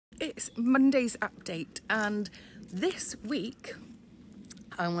it's Monday's update, and this week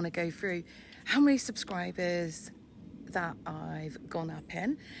I want to go through how many subscribers that I've gone up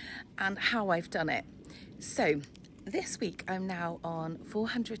in and how I've done it. So this week I'm now on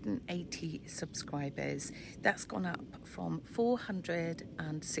 480 subscribers. That's gone up from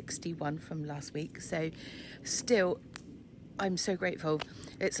 461 from last week. So still, I'm so grateful.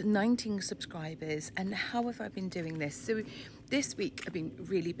 It's 19 subscribers. And how have I been doing this? So this week I've been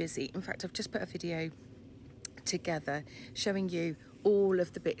really busy. In fact, I've just put a video together showing you all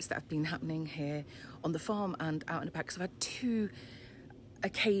of the bits that have been happening here on the farm and out and about, because I've had two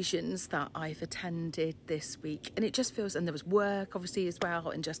occasions that I've attended this week, and it just feels, and there was work obviously as well,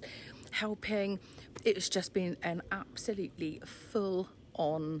 and just helping. It's just been an absolutely full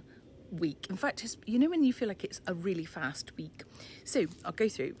on week. In fact, it's, you know, when you feel like it's a really fast week. So I'll go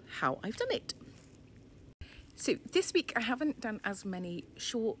through how I've done it. So this week I haven't done as many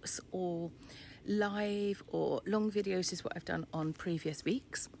shorts or live or long videos as what I've done on previous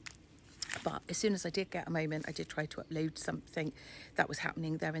weeks, but as soon as I did get a moment, I did try to upload something that was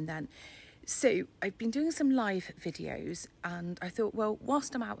happening there and then. So I've been doing some live videos, and I thought, well,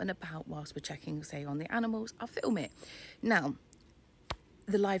 whilst I'm out and about, whilst we're checking, say, on the animals, I'll film it. Now,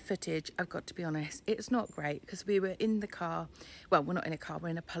 the live footage, I've got to be honest, it's not great, because we were in the car. Well, we're not in a car, we're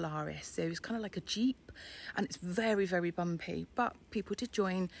in a Polaris, so it's kind of like a Jeep, and it's very, very bumpy, but people did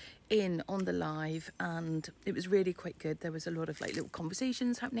join in on the live, and it was really quite good. There was a lot of like little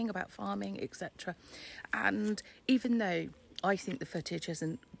conversations happening about farming, etc. And even though I think the footage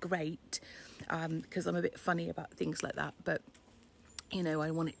isn't great, because I'm a bit funny about things like that, but you know,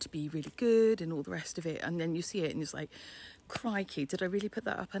 I want it to be really good and all the rest of it, and then you see it and it's like, crikey, did I really put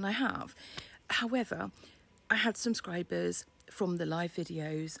that up? And I have. However, I had subscribers from the live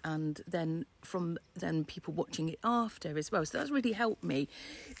videos, and then from people watching it after as well, so that's really helped me.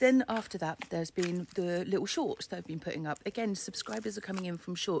 Then after that, there's been the little shorts that I've been putting up. Again, subscribers are coming in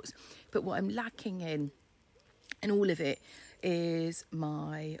from shorts, but what I'm lacking in all of it is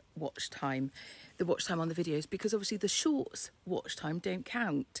my watch time, the watch time on the videos, because obviously the shorts watch time don't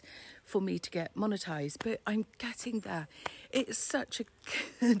count for me to get monetized, but I'm getting there. It's such a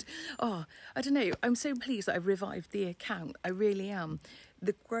good, I don't know, I'm so pleased that I've revived the account. I really am.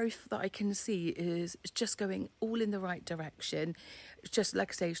 The growth that I can see is just going all in the right direction. It's just,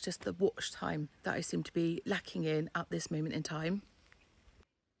 like I say, it's just the watch time that I seem to be lacking in at this moment in time.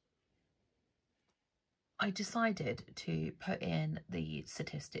 I decided to put in the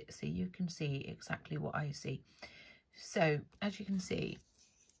statistics so you can see exactly what I see. So as you can see,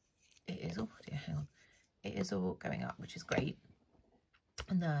 it is all, hang on, it is all going up, which is great.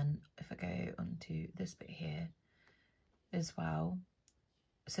 And then if I go onto this bit here as well,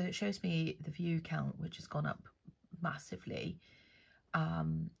 so it shows me the view count, which has gone up massively,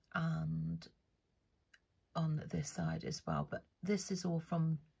 and on this side as well. But this is all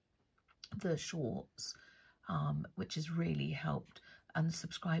from the shorts, which has really helped. And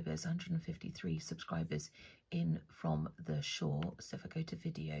subscribers, 153 subscribers in from the shorts. So if I go to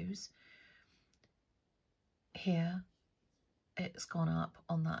videos here, it's gone up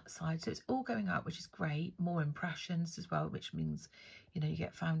on that side, so it's all going up, which is great. More impressions as well, which means, you know, you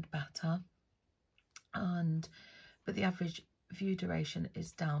get found better. But the average view duration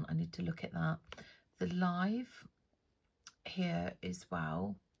is down. I need to look at that. The live here as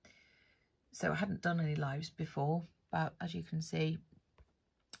well, so I hadn't done any lives before, but as you can see,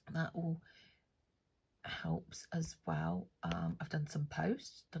 that all helps as well. I've done some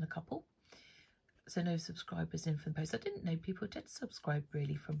posts, done a couple. So no subscribers in from posts. I didn't know people did subscribe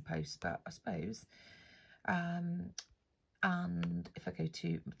really from posts, but I suppose. And if I go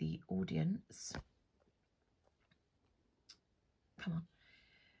to the audience, come on,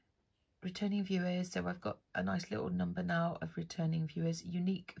 returning viewers. So I've got a nice little number now of returning viewers,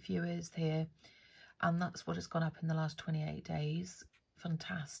 unique viewers here, and that's what has gone up in the last 28 days.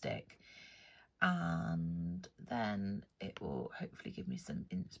 Fantastic. And then it will hopefully give me some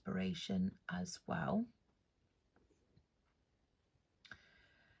inspiration as well.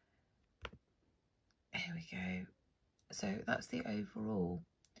 Here we go. So that's the overall.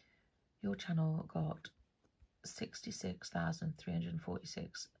 Your channel got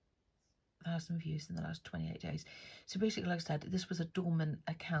 66,346,000 views in the last 28 days. So basically, like I said, this was a dormant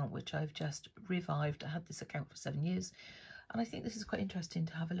account which I've just revived. I had this account for 7 years, and I think this is quite interesting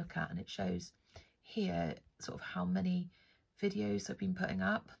to have a look at, and it shows here sort of how many videos I've been putting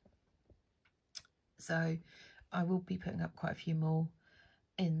up. So I will be putting up quite a few more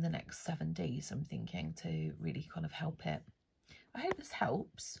in the next 7 days, I'm thinking, to really kind of help it. I hope this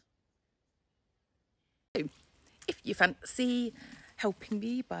helps. If you fancy helping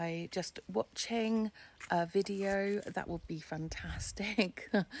me by just watching a video, that would be fantastic.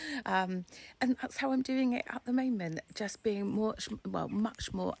 And that's how I'm doing it at the moment, just being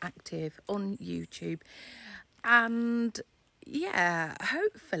much more active on YouTube. And yeah,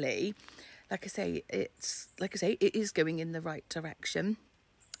 hopefully, like I say, it is going in the right direction.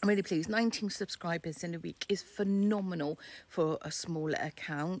 I'm really pleased. 19 subscribers in a week is phenomenal for a smaller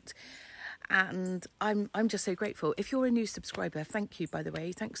account. And I'm just so grateful. If you're a new subscriber, thank you, by the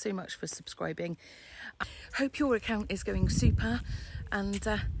way. Thanks so much for subscribing. I hope your account is going super, and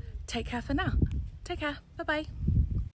take care for now. Take care. Bye-bye.